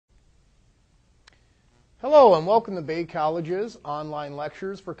Hello and welcome to Bay College's online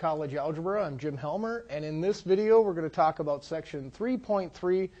lectures for college algebra. I'm Jim Helmer, and in this video we're going to talk about section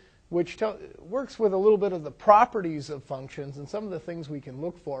 3.3, which works with a little bit of the properties of functions and some of the things we can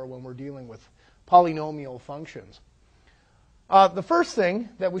look for when we're dealing with polynomial functions. The first thing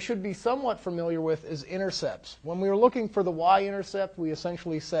that we should be somewhat familiar with is intercepts. When we were looking for the y-intercept, we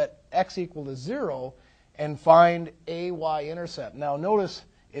essentially set x equal to 0 and find a y-intercept. Now notice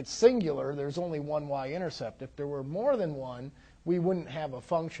it's singular. There's only one y-intercept. If there were more than one, we wouldn't have a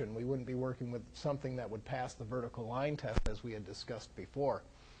function. We wouldn't be working with something that would pass the vertical line test, as we had discussed before.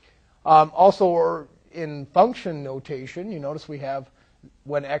 Also, in function notation, you notice we have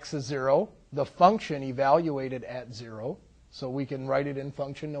when x is 0, the function evaluated at 0. So we can write it in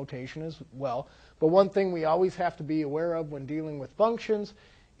function notation as well. But one thing we always have to be aware of when dealing with functions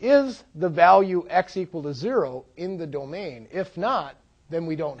is the value x equal to 0 in the domain. If not, then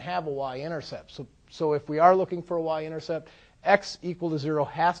we don't have a y-intercept. So if we are looking for a y-intercept, x equal to 0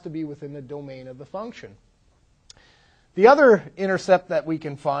 has to be within the domain of the function. The other intercept that we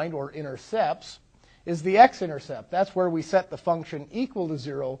can find, or intercepts, is the x-intercept. That's where we set the function equal to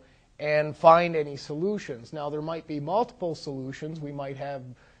 0 and find any solutions. Now, there might be multiple solutions. We might have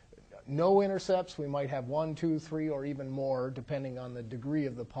no intercepts. We might have 1, 2, 3, or even more, depending on the degree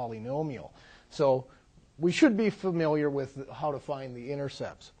of the polynomial. So we should be familiar with how to find the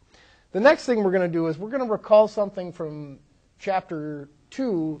intercepts. The next thing we're going to do is we're going to recall something from chapter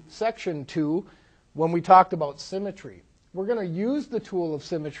 2, section 2, when we talked about symmetry. We're going to use the tool of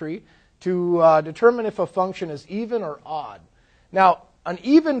symmetry to determine if a function is even or odd. Now, an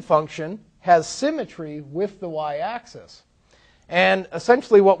even function has symmetry with the y-axis. And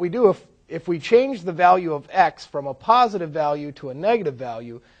essentially what we do, if we change the value of x from a positive value to a negative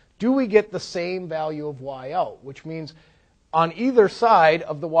value, do we get the same value of y out? Which means on either side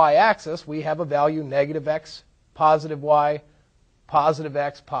of the y-axis, we have a value negative x, positive y, positive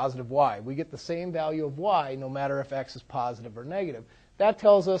x, positive y. We get the same value of y no matter if x is positive or negative. That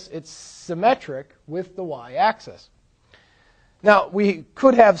tells us it's symmetric with the y-axis. Now, we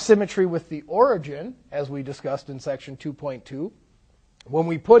could have symmetry with the origin, as we discussed in section 2.2. When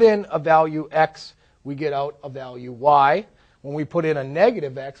we put in a value x, we get out a value y. When we put in a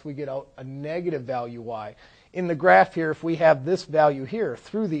negative x, we get out a negative value y. In the graph here, if we have this value here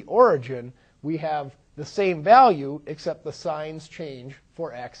through the origin, we have the same value, except the signs change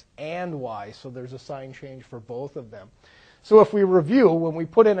for x and y. So there's a sign change for both of them. So if we review, when we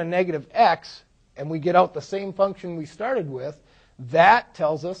put in a negative x and we get out the same function we started with, that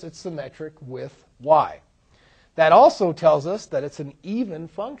tells us it's symmetric with y. That also tells us that it's an even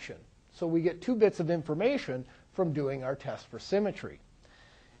function. So we get 2 bits of information from doing our test for symmetry.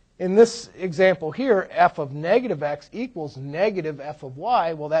 In this example here, f of negative x equals negative f of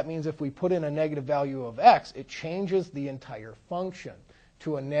y. Well, that means if we put in a negative value of x, it changes the entire function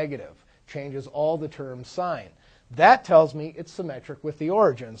to a negative, changes all the terms' sign. That tells me it's symmetric with the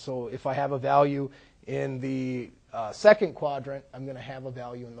origin. So if I have a value in the second quadrant, I'm going to have a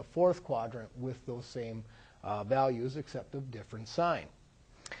value in the fourth quadrant with those same values, except of different sign.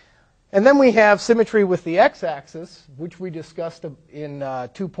 And then we have symmetry with the x-axis, which we discussed in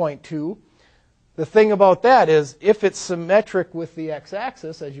 2.2. The thing about that is, if it's symmetric with the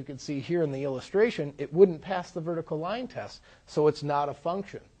x-axis, as you can see here in the illustration, it wouldn't pass the vertical line test, so it's not a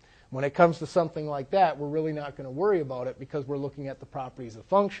function. When it comes to something like that, we're really not going to worry about it because we're looking at the properties of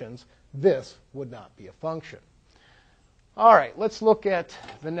functions. This would not be a function. All right, let's look at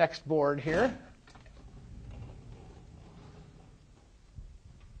the next board here.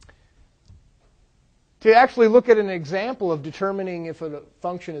 To actually look at an example of determining if a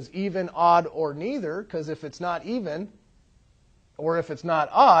function is even, odd, or neither, because if it's not even, or if it's not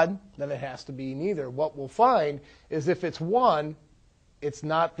odd, then it has to be neither. What we'll find is if it's one, it's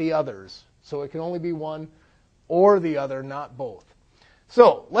not the others. So it can only be one or the other, not both.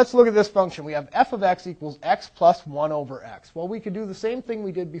 So let's look at this function. We have f of x equals x plus 1 over x. Well, we could do the same thing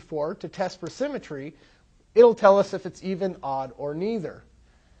we did before to test for symmetry. It'll tell us if it's even, odd, or neither.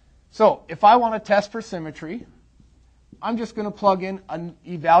 So if I want to test for symmetry, I'm just going to plug in and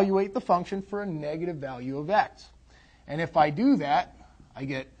evaluate the function for a negative value of x. And if I do that, I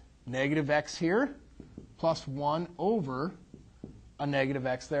get negative x here plus 1 over a negative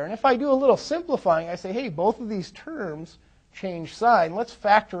x there. And if I do a little simplifying, I say, hey, both of these terms change sign. Let's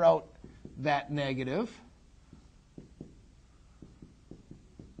factor out that negative.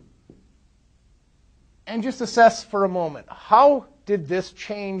 And just assess for a moment, how did this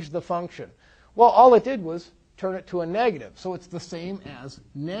change the function? Well, all it did was turn it to a negative. So it's the same as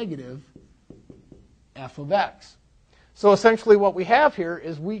negative f of x. So essentially what we have here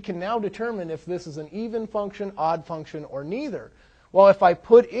is we can now determine if this is an even function, odd function, or neither. Well, if I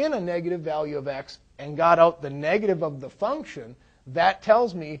put in a negative value of x and got out the negative of the function, that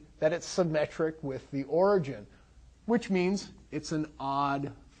tells me that it's symmetric with the origin, which means it's an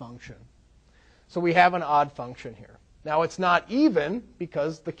odd function. So we have an odd function here. Now it's not even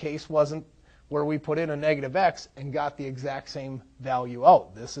because the case wasn't where we put in a negative x and got the exact same value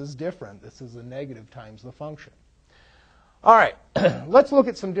out. This is different. This is a negative times the function. All right, let's look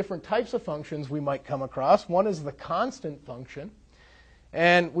at some different types of functions we might come across. One is the constant function,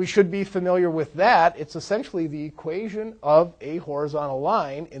 and we should be familiar with that. It's essentially the equation of a horizontal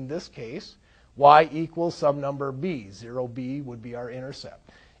line, in this case, y equals some number b. 0b would be our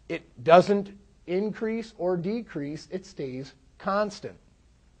intercept. It doesn't increase or decrease, it stays constant.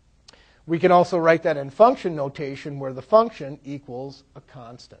 We can also write that in function notation where the function equals a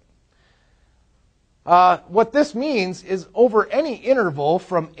constant. What this means is over any interval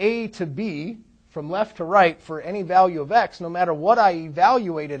from a to b, from left to right, for any value of x, no matter what I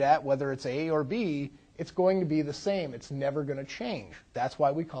evaluate it at, whether it's a or b, it's going to be the same. It's never going to change. That's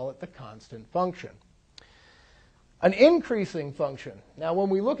why we call it the constant function. An increasing function. Now, when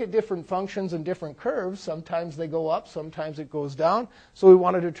we look at different functions and different curves, sometimes they go up, sometimes it goes down. So we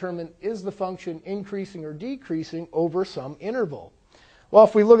want to determine, is the function increasing or decreasing over some interval? Well,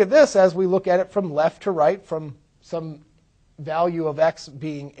 if we look at this as we look at it from left to right, from some value of x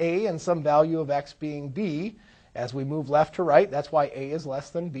being a and some value of x being b, as we move left to right, that's why a is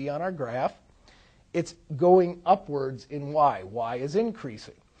less than b on our graph. It's going upwards in y. Y is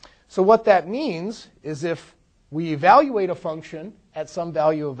increasing. So what that means is if we evaluate a function at some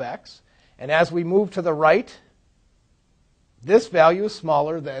value of x, and as we move to the right, this value is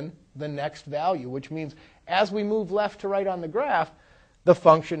smaller than the next value, which means as we move left to right on the graph, the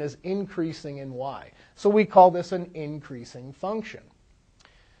function is increasing in y. So we call this an increasing function.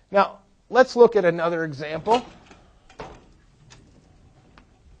 Now, let's look at another example.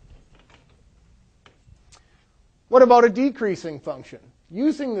 What about a decreasing function?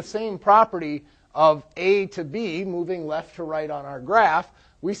 Using the same property of a to b, moving left to right on our graph,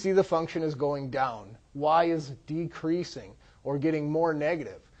 we see the function is going down. Y is decreasing or getting more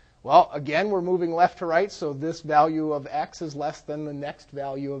negative. Well, again, we're moving left to right, so this value of x is less than the next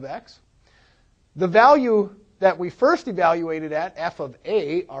value of x. The value that we first evaluated at, f of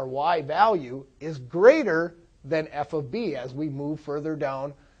a, our y value, is greater than f of b. As we move further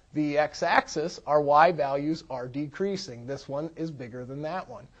down the x-axis, our y values are decreasing. This one is bigger than that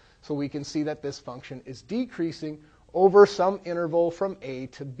one. So we can see that this function is decreasing over some interval from a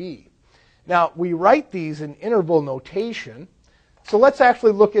to b. Now, we write these in interval notation. So let's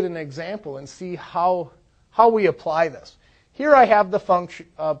actually look at an example and see how we apply this. Here I have the function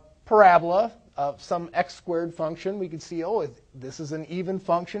parabola of some x squared function. We can see, oh, this is an even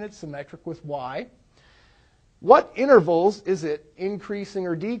function. It's symmetric with y. What intervals is it increasing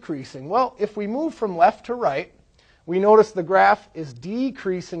or decreasing? Well, if we move from left to right, we notice the graph is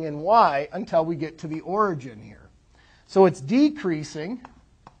decreasing in y until we get to the origin here. So it's decreasing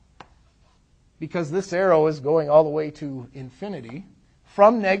because this arrow is going all the way to infinity.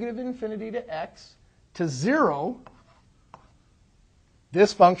 From negative infinity to x to 0,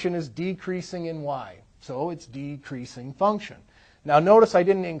 this function is decreasing in y. So it's decreasing function. Now notice I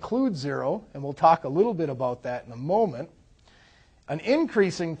didn't include 0, and we'll talk a little bit about that in a moment. An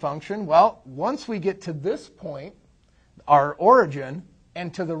increasing function, well, once we get to this point, our origin,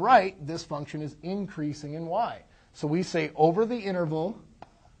 and to the right, this function is increasing in y. So we say over the interval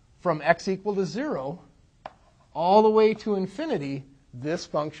from x equal to 0 all the way to infinity, this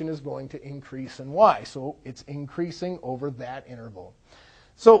function is going to increase in y. So it's increasing over that interval.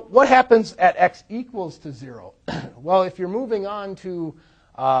 So what happens at x equals to 0? Well, if you're moving on to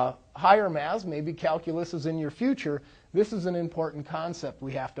higher maths, maybe calculus is in your future, this is an important concept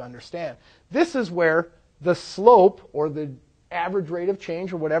we have to understand. This is where the slope, or the average rate of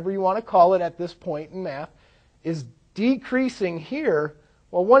change, or whatever you want to call it at this point in math, is decreasing here.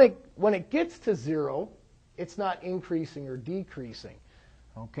 Well, when it gets to 0, it's not increasing or decreasing.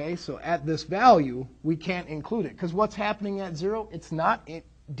 Okay, so at this value, we can't include it. Because what's happening at 0? It's not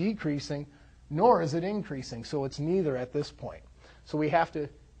decreasing, nor is it increasing. So it's neither at this point. So we have to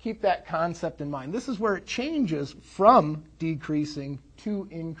keep that concept in mind. This is where it changes from decreasing to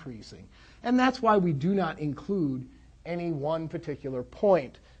increasing. And that's why we do not include any one particular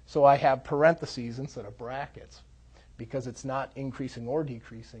point. So I have parentheses instead of brackets, because it's not increasing or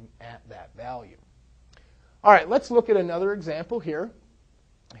decreasing at that value. All right, let's look at another example here.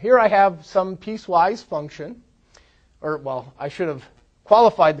 Here I have some piecewise function. Or, well, I should have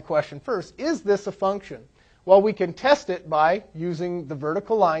qualified the question first. Is this a function? Well, we can test it by using the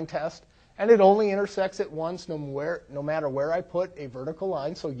vertical line test, and it only intersects it once no matter where I put a vertical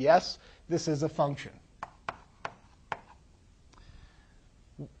line. So yes, this is a function.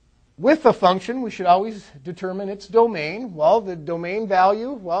 With a function, we should always determine its domain. Well, the domain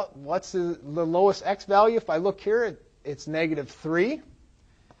value, well, what's the lowest x value? If I look here, it's -3,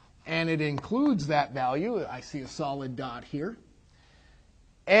 and it includes that value. I see a solid dot here.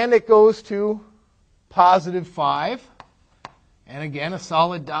 And it goes to +5, and again, a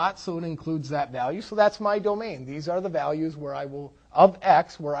solid dot, so it includes that value. So that's my domain. These are the values of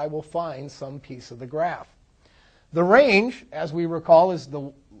x where I will find some piece of the graph. The range, as we recall, is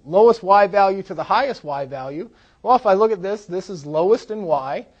the lowest y value to the highest y value. Well, if I look at this, this is lowest in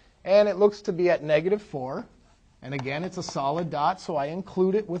y, and it looks to be at -4. And again, it's a solid dot, so I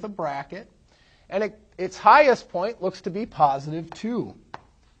include it with a bracket. And its highest point looks to be +2,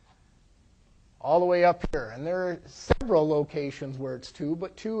 all the way up here. And there are several locations where it's 2,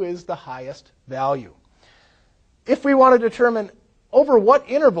 but 2 is the highest value. If we want to determine over what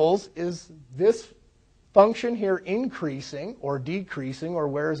intervals is this function here increasing or decreasing, or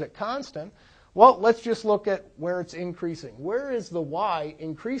where is it constant? Well, let's just look at where it's increasing. Where is the y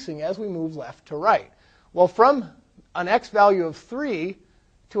increasing as we move left to right? Well, from an x value of 3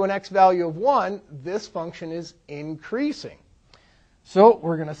 to an x value of 1, this function is increasing. So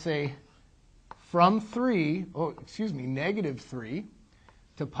we're going to say from -3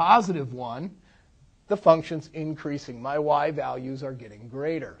 to +1, the function's increasing. My y values are getting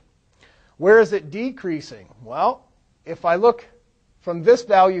greater. Where is it decreasing? Well, if I look from this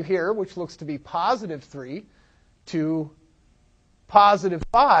value here, which looks to be +3, to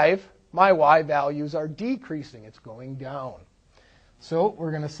 +5, my y values are decreasing. It's going down. So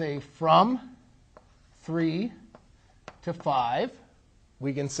we're going to say from 3 to 5,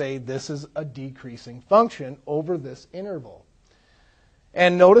 we can say this is a decreasing function over this interval.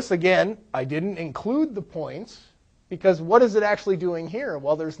 And notice again, I didn't include the points, because what is it actually doing here?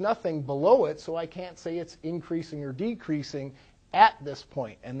 Well, there's nothing below it, so I can't say it's increasing or decreasing at this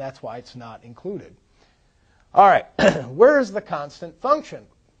point, and that's why it's not included. All right, where is the constant function?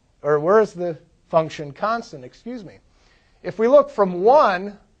 Or where is the function constant, excuse me? If we look from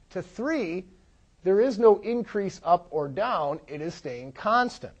 1 to 3, there is no increase up or down. It is staying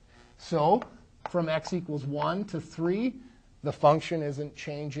constant. So from x equals 1 to 3, the function isn't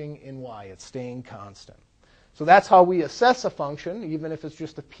changing in y. It's staying constant. So that's how we assess a function, even if it's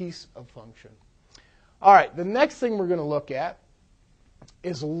just a piece of function. All right, the next thing we're going to look at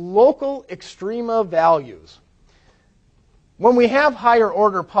is local extrema values. When we have higher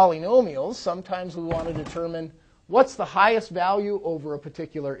order polynomials, sometimes we want to determine what's the highest value over a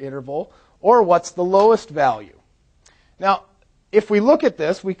particular interval, or what's the lowest value. Now, if we look at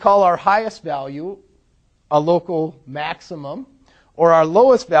this, we call our highest value a local maximum, or our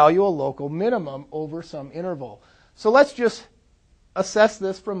lowest value a local minimum over some interval. So let's just assess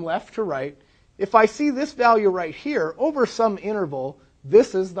this from left to right. If I see this value right here, over some interval,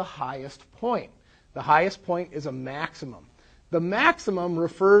 this is the highest point. The highest point is a maximum. The maximum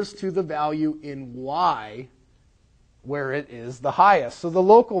refers to the value in y where it is the highest. So the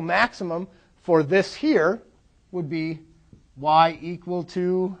local maximum for this here would be y equal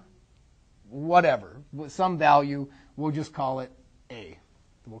to whatever, some value. We'll just call it a.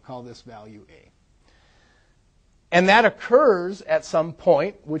 We'll call this value a. And that occurs at some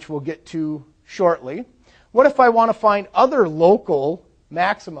point, which we'll get to shortly. What if I want to find other local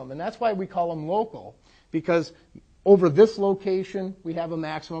maximum? And that's why we call them local, because over this location we have a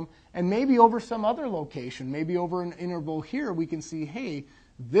maximum, and maybe over some other location, maybe over an interval here, we can see, hey,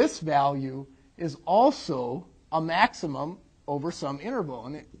 this value is also a maximum over some interval.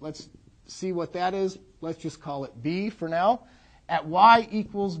 And let's see what that is. Let's just call it b for now. At y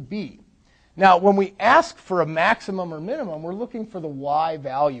equals b. Now, when we ask for a maximum or minimum, we're looking for the y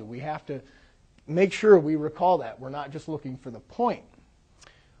value. We have to make sure we recall that. We're not just looking for the point.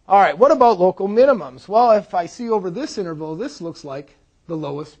 All right, what about local minimums? Well, if I see over this interval, this looks like the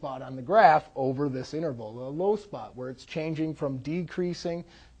lowest spot on the graph over this interval, the low spot, where it's changing from decreasing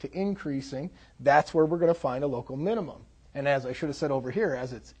to increasing. That's where we're going to find a local minimum. And as I should have said over here,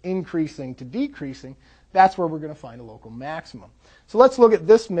 as it's increasing to decreasing, that's where we're going to find a local maximum. So let's look at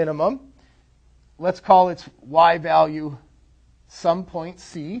this minimum. Let's call its y value some point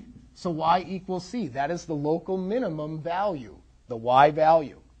c. So y equals c. That is the local minimum value, the y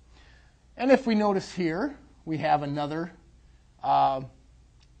value. And if we notice here, we have another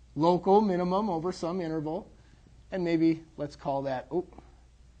local minimum over some interval. And maybe let's call that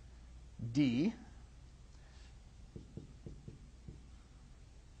d.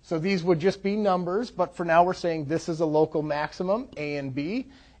 So these would just be numbers, but for now we're saying this is a local maximum, A and B,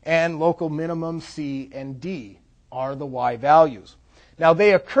 and local minimum, C and D, are the y values. Now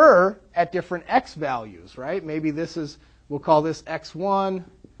they occur at different x values, right? Maybe this is, we'll call this x1,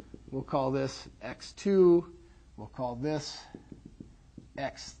 we'll call this x2, we'll call this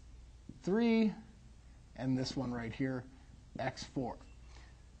x3, and this one right here, x4.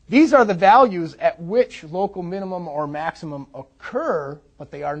 These are the values at which local minimum or maximum occur, but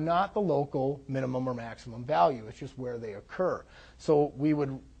they are not the local minimum or maximum value. It's just where they occur. So we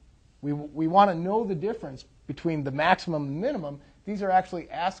want to know the difference between the maximum and minimum. These are actually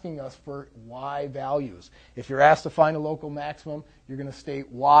asking us for y values. If you're asked to find a local maximum, you're going to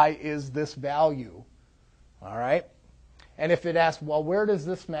state y is this value. All right? And if it asks, well, where does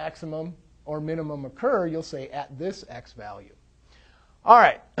this maximum or minimum occur, you'll say at this x value. All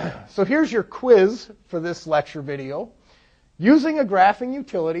right, so here's your quiz for this lecture video. Using a graphing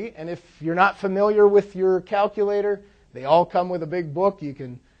utility, and if you're not familiar with your calculator, they all come with a big book. You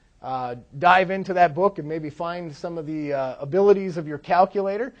can dive into that book and maybe find some of the abilities of your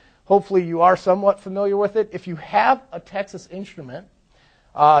calculator. Hopefully you are somewhat familiar with it. If you have a Texas Instrument,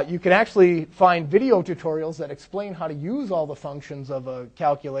 you can actually find video tutorials that explain how to use all the functions of a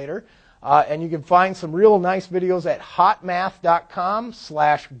calculator. And you can find some real nice videos at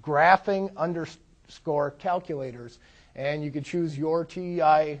hotmath.com/graphing_calculators. And you can choose your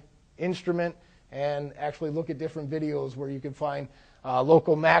TI instrument and actually look at different videos where you can find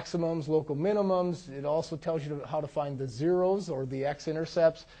local maximums, local minimums. It also tells you how to find the zeros or the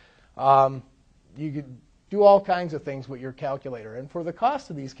x-intercepts. You can do all kinds of things with your calculator. And for the cost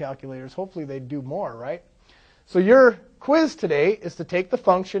of these calculators, hopefully they do more, right? So your quiz today is to take the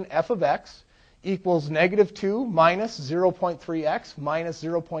function f of x equals -2 minus 0.3x minus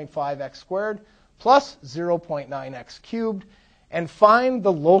 0.5x squared plus 0.9x cubed and find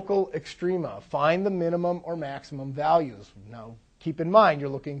the local extrema. Find the minimum or maximum values. Now, keep in mind you're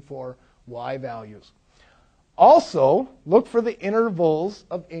looking for y values. Also, look for the intervals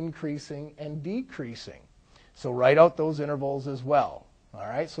of increasing and decreasing. So write out those intervals as well. All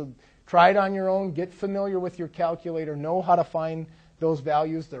right, so try it on your own. Get familiar with your calculator. Know how to find those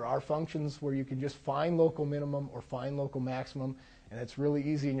values. There are functions where you can just find local minimum or find local maximum, and it's really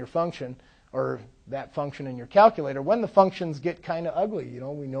easy in your function or that function in your calculator. When the functions get kind of ugly, you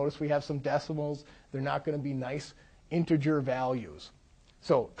know, we notice we have some decimals. They're not going to be nice integer values.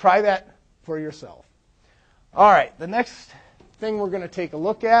 So try that for yourself. All right, the next thing we're going to take a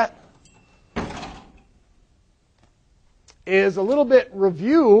look at is a little bit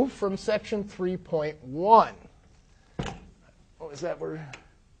review from section 3.1. What was that word?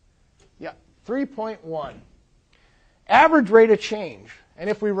 Yeah, 3.1. Average rate of change. And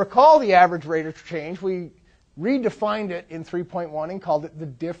if we recall the average rate of change, we redefined it in 3.1 and called it the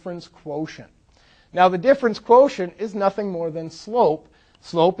difference quotient. Now, the difference quotient is nothing more than slope.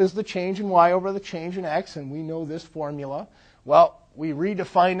 Slope is the change in y over the change in x, and we know this formula. Well, we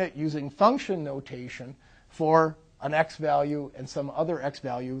redefine it using function notation for an x value and some other x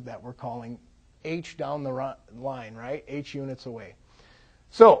value that we're calling h down the line, right? H units away.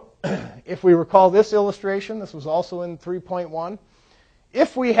 So if we recall this illustration, this was also in 3.1.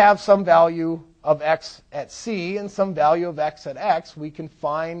 If we have some value of x at c and some value of x at x, we can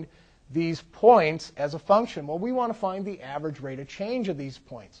find these points as a function. Well, we want to find the average rate of change of these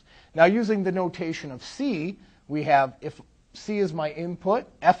points. Now, using the notation of c, we have if c is my input,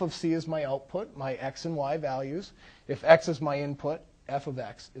 f of c is my output, my x and y values. If x is my input, f of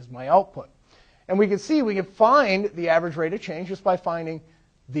x is my output. And we can see we can find the average rate of change just by finding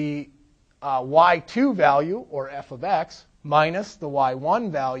the y2 value, or f of x, minus the y1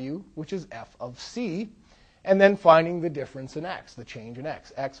 value, which is f of c, and then finding the difference in x, the change in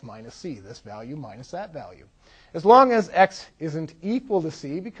x, x minus c, this value minus that value. As long as x isn't equal to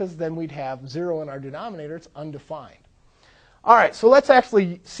c, because then we'd have 0 in our denominator, it's undefined. All right, so let's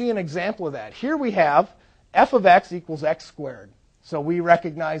actually see an example of that. Here we have f of x equals x squared. So we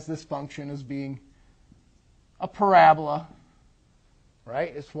recognize this function as being a parabola,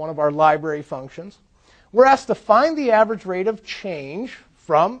 right? It's one of our library functions. We're asked to find the average rate of change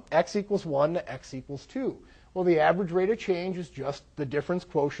from x equals 1 to x equals 2. Well, the average rate of change is just the difference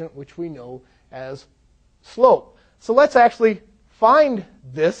quotient, which we know as slope. So let's actually find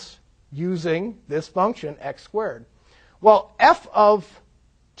this using this function, x squared. Well, f of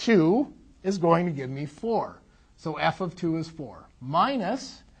 2 is going to give me 4. So f of 2 is 4.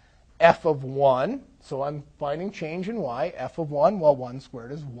 Minus f of 1. So I'm finding change in y. F of 1, well, 1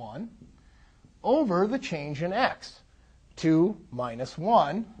 squared is 1. Over the change in x. 2 minus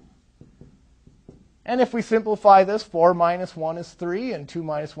 1. And if we simplify this, 4 minus 1 is 3, and 2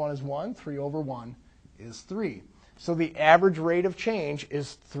 minus 1 is 1. 3 over 1 is 3. So the average rate of change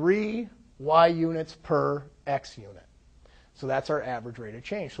is 3 y units per x unit. So that's our average rate of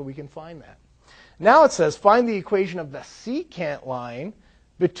change, so we can find that. Now it says, find the equation of the secant line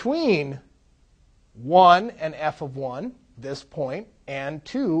between 1 and f of 1, this point, and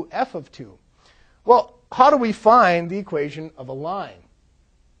 2, f of 2. Well, how do we find the equation of a line?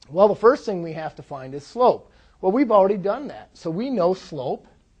 Well, the first thing we have to find is slope. Well, we've already done that. So we know slope.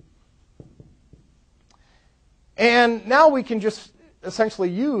 And now we can just essentially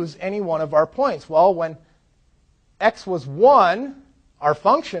use any one of our points. Well, when x was 1, our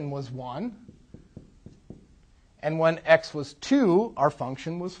function was 1. And when x was 2, our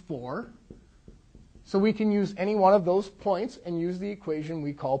function was 4. So we can use any one of those points and use the equation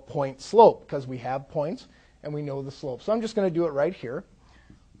we call point slope, because we have points and we know the slope. So I'm just going to do it right here.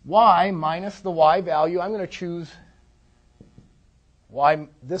 Y minus the y value, I'm going to choose y,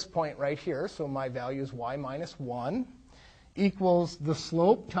 this point right here, so my value is y minus 1, equals the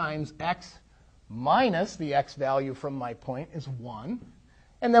slope times x minus the x value from my point is 1.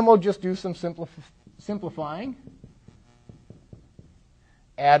 And then we'll just do some simplifying.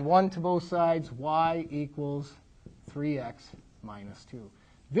 Add 1 to both sides, y equals 3x minus 2.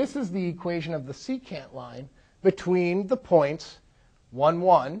 This is the equation of the secant line between the points 1,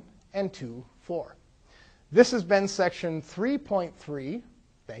 1 and 2, 4. This has been section 3.3.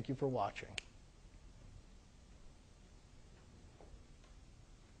 Thank you for watching.